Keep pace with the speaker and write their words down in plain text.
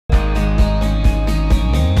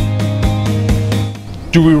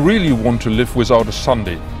Do we really want to live without a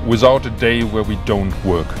Sunday, without a day where we don't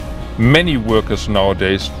work? Many workers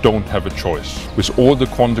nowadays don't have a choice, with all the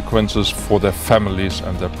consequences for their families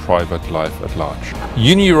and their private life at large.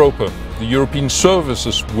 Europa, the European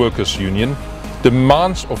Services Workers Union,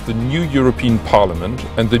 demands of the new European Parliament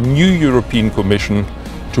and the new European Commission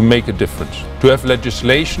to make a difference, to have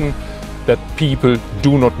legislation that people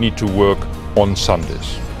do not need to work on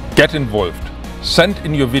Sundays. Get involved. Send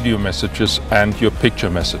in your video messages and your picture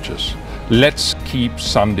messages. Let's keep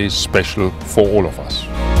Sundays special for all of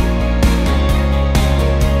us.